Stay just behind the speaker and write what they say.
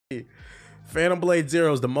Phantom Blade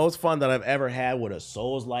Zero is the most fun that I've ever had with a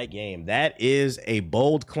Souls-like game. That is a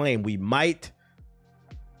bold claim. We might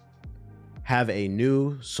have a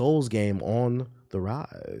new Souls game on the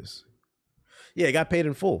rise. Yeah, it got paid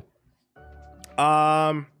in full.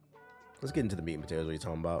 Let's get into the meat and potatoes. What are you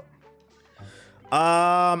talking about?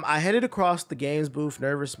 I headed across the games booth,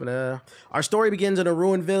 nervous, but our story begins in a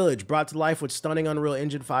ruined village, brought to life with stunning Unreal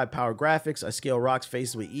Engine 5 power graphics. I scale rocks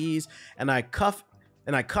faces with ease, and I cut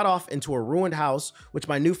off into a ruined house, which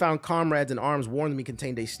my newfound comrades in arms warned me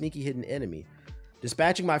contained a sneaky hidden enemy.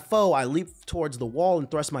 Dispatching my foe, I leap towards the wall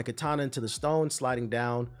and thrust my katana into the stone, sliding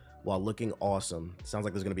down while looking awesome. Sounds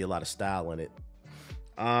like there's gonna be a lot of style in it.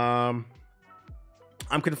 I'm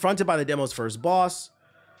confronted by the demo's first boss,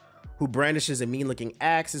 who brandishes a mean-looking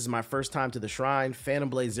axe. This is my first time to the shrine. Phantom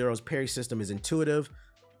Blade Zero's parry system is intuitive.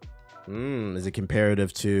 Is it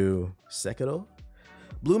comparative to Sekiro?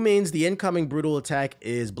 Blue means the incoming brutal attack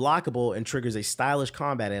is blockable and triggers a stylish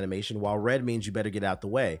combat animation, while red means you better get out the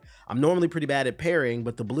way. I'm normally pretty bad at parrying,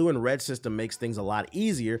 but the blue and red system makes things a lot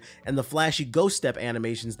easier, and the flashy ghost step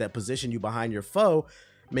animations that position you behind your foe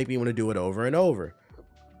make me want to do it over and over.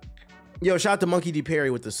 Yo, shout out to Monkey D.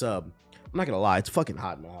 Perry with the sub. I'm not gonna lie, it's fucking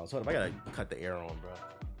hot in my house. Hold up, I gotta cut the air on, bro.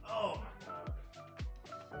 Oh my god.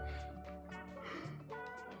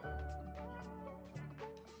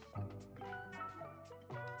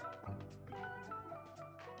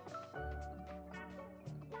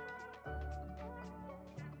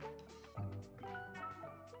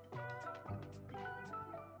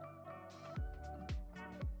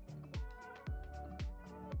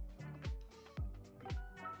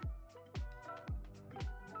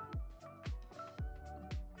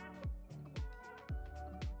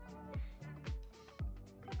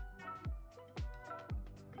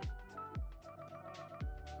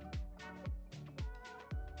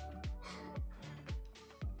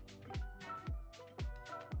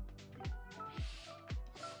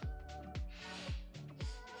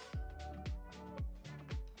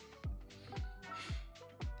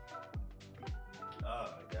 Oh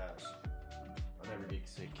my gosh. I'll never get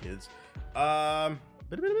sick, kids.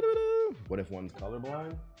 What if one's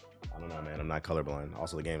colorblind? I don't know, man. I'm not colorblind.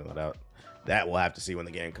 Also, the game is not out. That we'll have to see when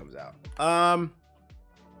the game comes out.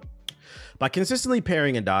 By consistently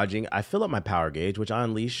parrying and dodging, I fill up my power gauge, which I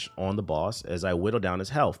unleash on the boss as I whittle down his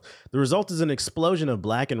health. The result is an explosion of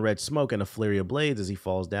black and red smoke and a flurry of blades as he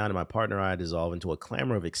falls down, and my partner and I dissolve into a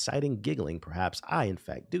clamor of exciting giggling. Perhaps I, in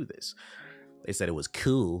fact, do this. They said it was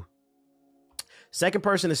cool. Second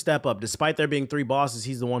person to step up. Despite there being 3 bosses,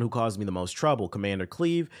 he's the one who caused me the most trouble. Commander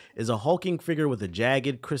Cleave is a hulking figure with a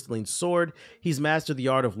jagged, crystalline sword. He's mastered the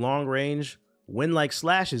art of long-range, wind-like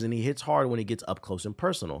slashes, and he hits hard when he gets up close and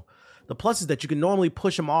personal. The plus is that you can normally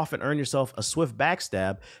push him off and earn yourself a swift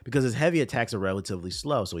backstab because his heavy attacks are relatively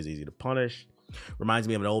slow, so he's easy to punish. Reminds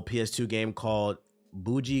me of an old PS2 game called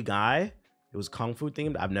Buji Gai. It was Kung Fu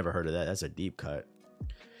themed. I've never heard of that. That's a deep cut.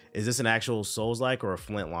 Is this an actual Souls-like or a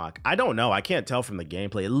Flintlock? I don't know. I can't tell from the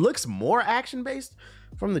gameplay. It looks more action-based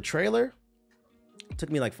from the trailer. It took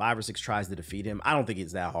me like 5 or 6 tries to defeat him. I don't think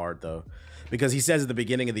it's that hard, though, because he says at the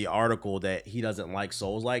beginning of the article that he doesn't like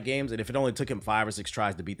Souls-like games, and if it only took him 5 or 6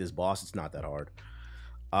 tries to beat this boss, it's not that hard.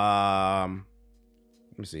 Let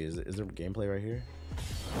me see. Is there gameplay right here?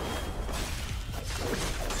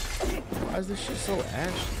 Why is this shit so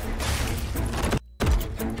ashy?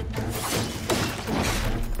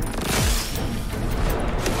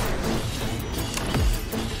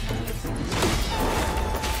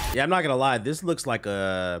 Yeah, I'm not gonna lie. This looks like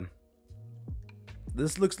a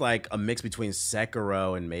mix between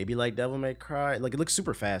Sekiro and maybe like Devil May Cry. Like, it looks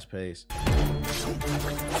super fast paced.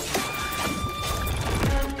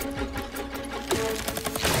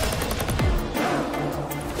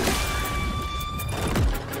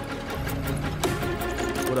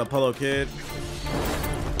 What up, Polo Kid?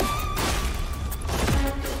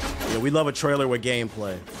 Yeah, we love a trailer with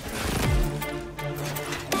gameplay.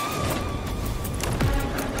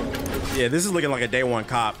 Yeah, this is looking like a day one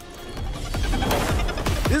cop.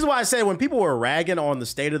 This is why I said when people were ragging on the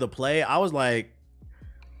state of the play, I was like,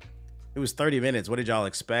 it was 30 minutes. What did y'all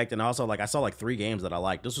expect? And also, like, I saw like 3 games that I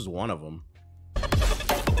liked. This was one of them. But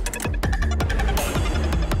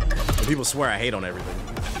people swear I hate on everything.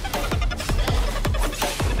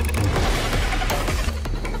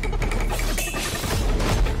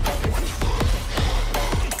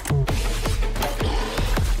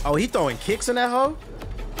 Oh, he throwing kicks in that hoe?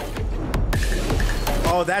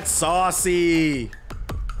 Oh, that's saucy.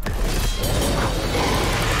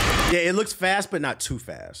 Yeah, it looks fast, but not too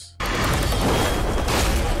fast.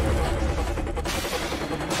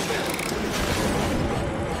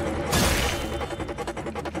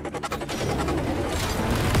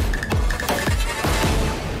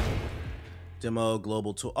 Demo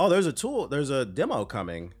global tool. Oh, there's a tool. There's a demo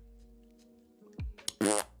coming.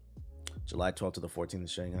 July 12th to the 14th in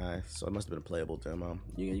Shanghai. So it must have been a playable demo.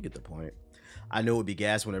 You get the point. I knew it would be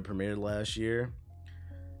gas when it premiered last year.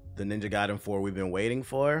 The Ninja Gaiden 4 we've been waiting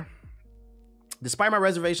for. Despite my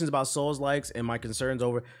reservations about Souls-likes and my concerns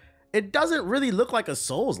over... It doesn't really look like a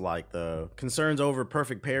Souls-like, though. Concerns over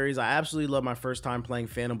perfect parries. I absolutely love my first time playing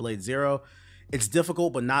Phantom Blade Zero. It's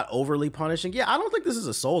difficult, but not overly punishing. Yeah, I don't think this is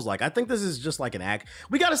a Souls-like. I think this is just like an act.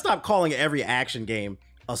 We got to stop calling every action game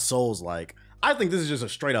a Souls-like. I think this is just a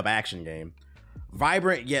straight-up action game.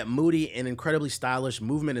 Vibrant, yet moody and incredibly stylish.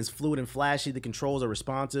 Movement is fluid and flashy. The controls are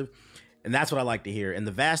responsive. And that's what I like to hear. And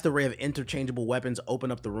the vast array of interchangeable weapons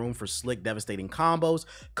open up the room for slick, devastating combos.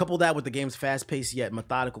 Couple that with the game's fast-paced yet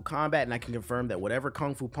methodical combat, and I can confirm that whatever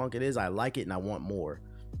Kung Fu Punk it is, I like it and I want more.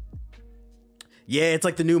 Yeah, it's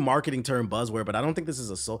like the new marketing term buzzword, but I don't think this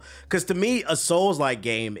is a Soul. Because to me, a Souls-like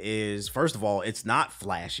game is, first of all, it's not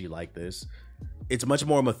flashy like this. It's much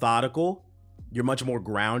more methodical. You're much more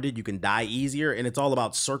grounded. You can die easier, and it's all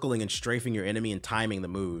about circling and strafing your enemy and timing the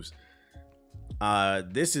moves.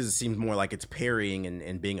 This seems more like it's parrying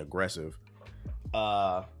and being aggressive.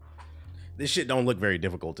 This shit don't look very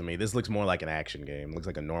difficult to me. This looks more like an action game. Looks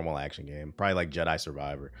like a normal action game. Probably like Jedi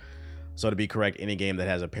Survivor. So to be correct, any game that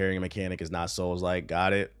has a parrying mechanic is not Souls-like.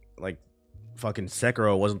 Got it? Like fucking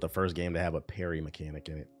Sekiro wasn't the first game to have a parry mechanic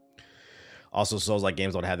in it. Also, Souls-like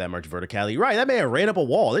games don't have that much verticality. Right, that man ran up a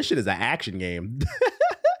wall. This shit is an action game.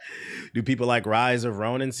 Do people like Rise of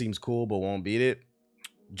Ronin? Seems cool, but won't beat it.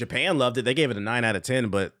 Japan loved it. They gave it a 9 out of 10,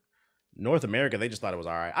 but North America, they just thought it was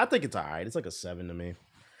all right. I think it's all right. It's like a 7 to me.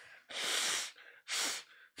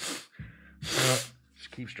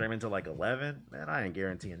 Just keep streaming to like 11. Man, I ain't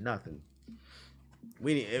guaranteeing nothing.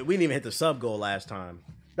 We didn't even hit the sub goal last time.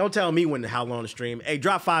 Don't tell me how long to stream. Hey,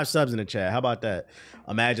 drop 5 subs in the chat. How about that?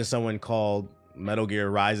 Imagine someone called Metal Gear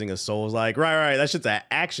Rising a Souls-like. Right. That shit's an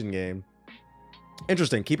action game.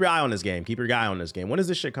 Interesting. Keep your eye on this game. Keep your eye on this game. When does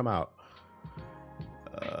this shit come out?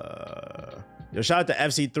 Yo, shout out to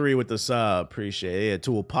FC3 with the sub. Appreciate it. Yeah,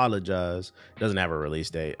 to apologize. Doesn't have a release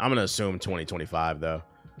date. I'm gonna assume 2025 though.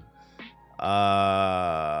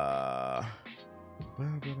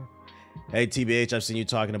 Hey TBH, I've seen you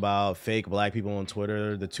talking about fake black people on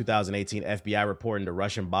Twitter. The 2018 FBI report into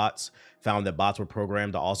Russian bots found that bots were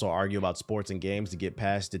programmed to also argue about sports and games to get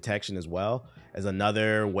past detection as well as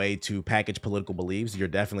another way to package political beliefs. You're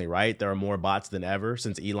definitely right. There are more bots than ever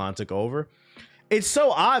since Elon took over. It's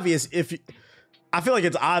so obvious I feel like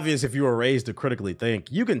it's obvious if you were raised to critically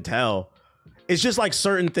think. You can tell. It's just like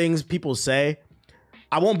certain things people say.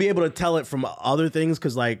 I won't be able to tell it from other things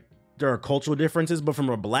because like there are cultural differences, but from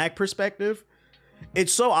a black perspective,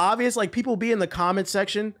 it's so obvious. Like people be in the comment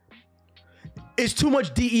section. It's too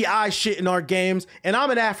much DEI shit in our games, and I'm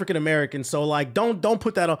an African American, so like don't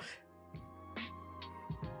put that on.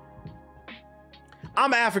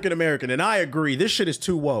 I'm African American, and I agree. This shit is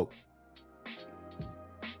too woke.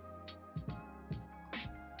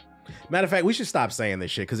 Matter of fact, we should stop saying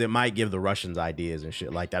this shit because it might give the Russians ideas and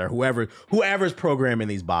shit like that, or whoever's programming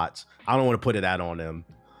these bots. I don't want to put it out on them.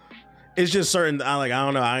 It's just certain. I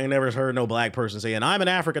don't know. I ain't never heard no black person saying I'm an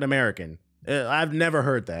African American. I've never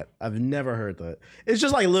heard that. I've never heard that. It's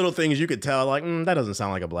just like little things you could tell. Like that doesn't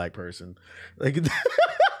sound like a black person. Like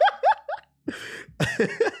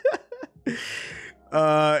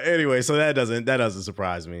anyway, so that doesn't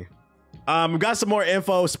surprise me. Got some more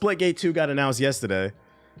info. Splitgate 2 got announced yesterday.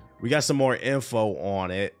 We got some more info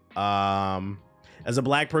on it. As a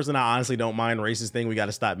black person, I honestly don't mind racist thing. We got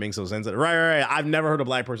to stop being so sensitive. Right. I've never heard a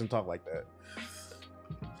black person talk like that.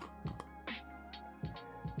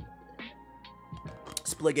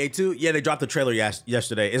 Splitgate 2. Yeah, they dropped the trailer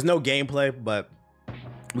yesterday. It's no gameplay, but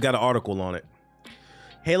we got an article on it.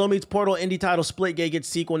 Halo meets Portal indie title Splitgate gets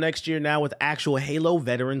sequel next year now with actual Halo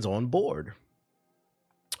veterans on board.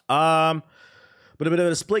 But a bit of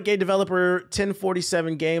a Splitgate developer,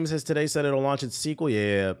 1047 Games, has today said it'll launch its sequel.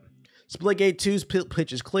 Yeah. Splitgate 2's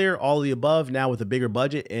pitch is clear, all of the above, now with a bigger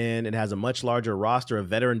budget, and it has a much larger roster of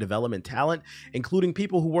veteran development talent, including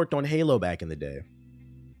people who worked on Halo back in the day.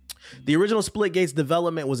 The original Splitgate's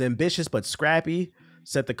development was ambitious but scrappy,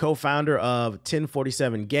 said the co-founder of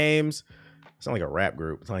 1047 Games. Sound like a rap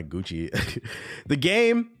group. It's like Gucci. The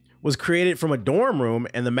game was created from a dorm room,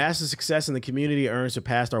 and the massive success in the community earned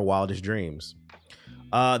surpassed our wildest dreams.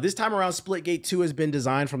 This time around, Splitgate 2 has been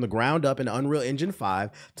designed from the ground up in Unreal Engine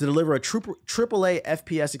 5 to deliver a AAA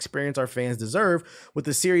FPS experience our fans deserve, with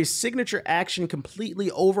the series' signature action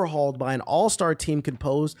completely overhauled by an all-star team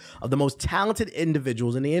composed of the most talented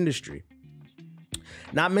individuals in the industry.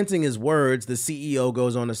 Not mincing his words, the CEO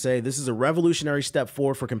goes on to say, this is a revolutionary step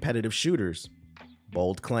forward for competitive shooters.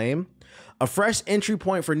 Bold claim. A fresh entry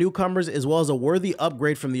point for newcomers as well as a worthy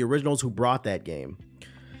upgrade from the originals who brought that game.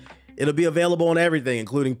 It'll be available on everything,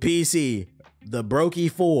 including PC, the Brokey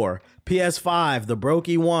 4, PS5, the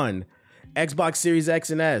Brokey 1, Xbox Series X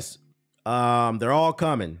and S. They're all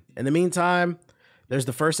coming. In the meantime, there's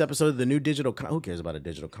the first episode of the new digital... Who cares about a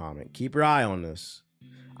digital comic? Keep your eye on this.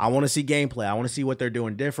 I want to see gameplay. I want to see what they're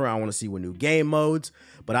doing different. I want to see what new game modes.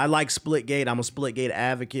 But I like Splitgate. I'm a Splitgate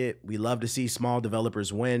advocate. We love to see small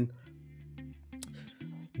developers win.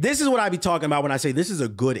 This is what I be talking about when I say this is a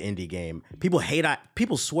good indie game.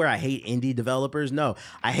 People swear I hate indie developers. No,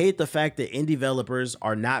 I hate the fact that indie developers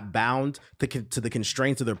are not bound to the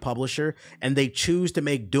constraints of their publisher, and they choose to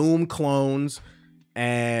make Doom clones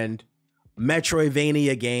and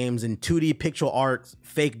Metroidvania games and 2D pixel art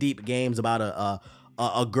fake deep games about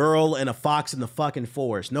a girl and a fox in the fucking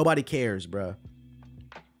forest. Nobody cares, bruh.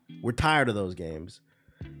 We're tired of those games.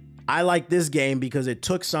 I like this game because it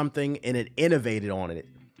took something and it innovated on it.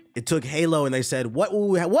 It took Halo and they said, what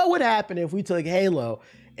would happen if we took Halo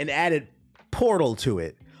and added Portal to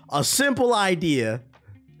it? A simple idea.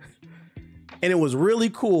 And it was really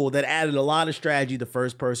cool that added a lot of strategy to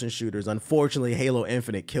first-person shooters. Unfortunately, Halo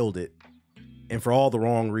Infinite killed it. And for all the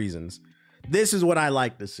wrong reasons. This is what I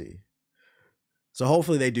like to see. So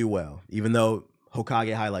hopefully they do well. Even though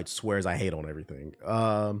Hokage Highlights swears I hate on everything.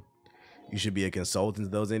 You should be a consultant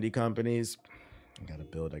to those indie companies. I gotta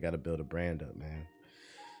build a brand up, man.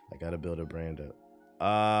 I gotta build a brand up.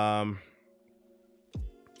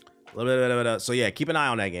 So yeah, keep an eye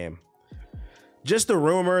on that game. Just a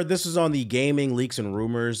rumor. This is on the Gaming Leaks and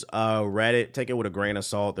Rumors Reddit. Take it with a grain of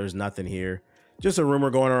salt. There's nothing here. Just a rumor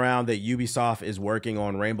going around that Ubisoft is working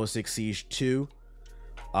on Rainbow Six Siege 2.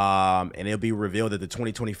 And it'll be revealed at the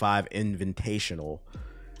 2025 Invitational.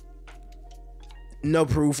 No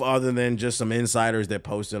proof other than just some insiders that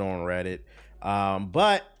posted on Reddit.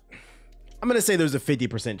 But I'm going to say there's a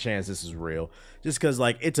 50% chance this is real. Just because,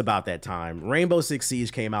 like, it's about that time. Rainbow Six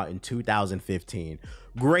Siege came out in 2015.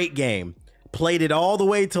 Great game. Played it all the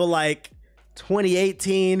way till, like,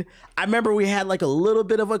 2018. I remember we had, like, a little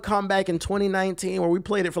bit of a comeback in 2019 where we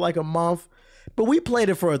played it for, like, a month. But we played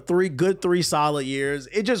it for a three solid years.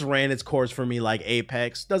 It just ran its course for me like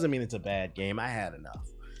Apex. Doesn't mean it's a bad game. I had enough.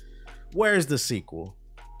 Where's the sequel?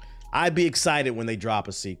 I'd be excited when they drop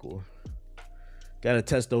a sequel. Gotta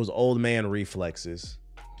test those old man reflexes.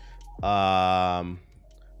 Where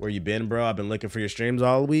you been, bro? I've been looking for your streams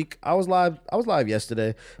all week. I was live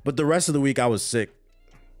yesterday, but the rest of the week I was sick.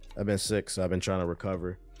 I've been sick, so I've been trying to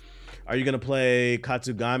recover. Are you gonna play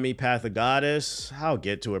Katsugami Path of Goddess? I'll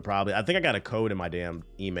get to it probably. I think I got a code in my damn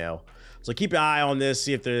email. So keep your eye on this,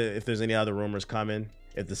 see if there's any other rumors coming.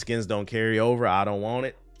 If the skins don't carry over, I don't want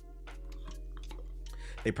it.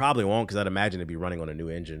 They probably won't, because I'd imagine it'd be running on a new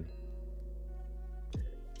engine.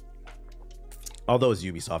 Although it's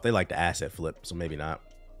Ubisoft, they like to asset flip, so maybe not.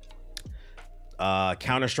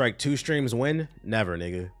 Counter-Strike 2 streams win? Never,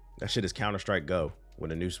 nigga. That shit is Counter-Strike Go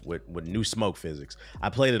with new smoke physics. I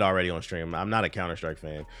played it already on stream. I'm not a Counter-Strike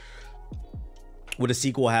fan. Would a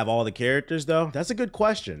sequel have all the characters though? That's a good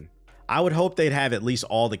question. I would hope they'd have at least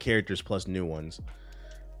all the characters plus new ones.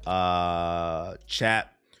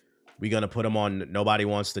 Chat, we gonna put them on Nobody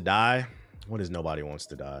Wants to Die? What is Nobody Wants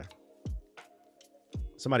to Die?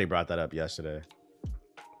 Somebody brought that up yesterday.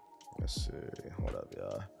 Let's see. Hold up,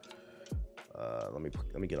 y'all. Let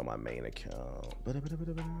me get on my main account.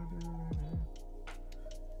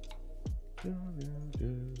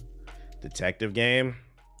 Detective game.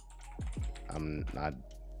 I'm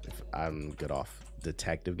good off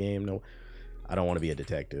detective game. No, I don't want to be a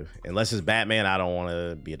detective unless it's Batman. I don't want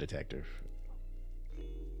to be a detective.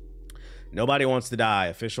 Nobody Wants to Die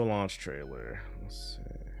official launch trailer. Let's see.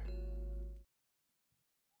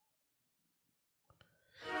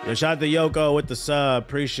 Yo, shout out to Yoko with the sub.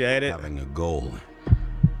 Appreciate it. Having a goal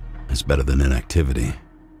is better than inactivity.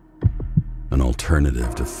 An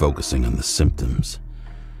alternative to focusing on the symptoms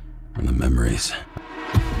and the memories.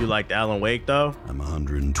 You liked Alan Wake, though? I'm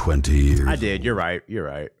 120 years I did. You're right. You're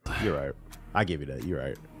right. You're right. I give you that. You're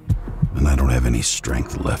right. And I don't have any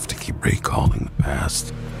strength left to keep recalling the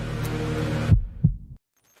past.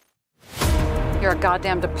 You're a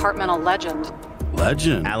goddamn departmental legend.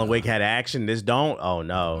 Legend? Alan Wake had action. This don't? Oh,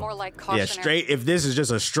 no. More like cautionary. Yeah, straight. If this is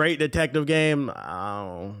just a straight detective game,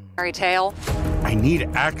 oh. Fairy tale. I need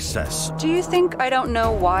access. Do you think I don't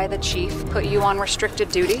know why the chief put you on restricted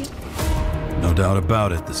duty? No doubt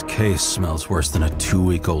about it. This case smells worse than a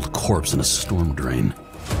 2-week-old corpse in a storm drain.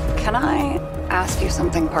 Can I ask you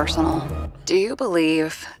something personal? Do you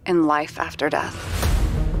believe in life after death?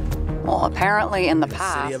 Well, apparently in the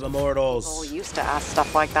past, City of people Immortals. used to ask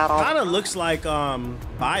stuff like that all the Kind of time. looks like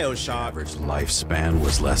BioShock. Average lifespan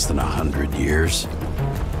was less than 100 years.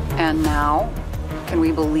 And now, can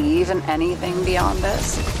we believe in anything beyond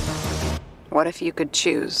this? What if you could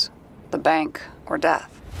choose the bank or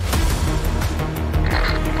death?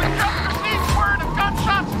 Word of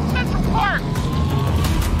gunshots in Central Park.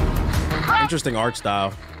 Interesting art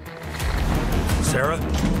style. Sarah,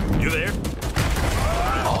 you there?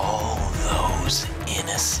 All those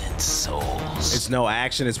innocent souls. It's no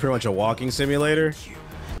action. It's pretty much a walking simulator.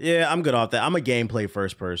 Yeah, I'm good off that. I'm a gameplay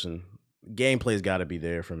first person. Gameplay's got to be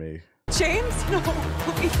there for me. James? No,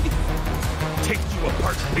 please. Take you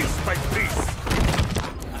apart piece by piece.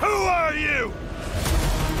 Who are you?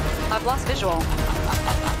 I've lost visual.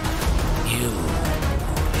 You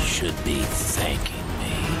should be thanking me.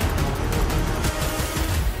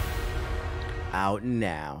 Out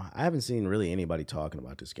now. I haven't seen really anybody talking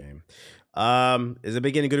about this game. Is it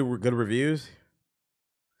been getting good reviews?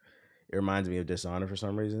 It reminds me of Dishonored for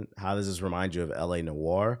some reason. How does this remind you of LA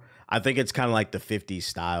Noire? I think it's kind of like the 50s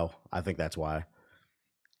style. I think that's why.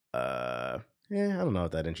 Yeah, I don't know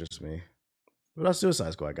if that interests me. What else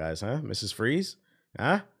Suicide Squad, guys, huh? Mrs. Freeze?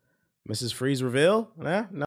 Huh? Mrs. Freeze reveal? Huh? No.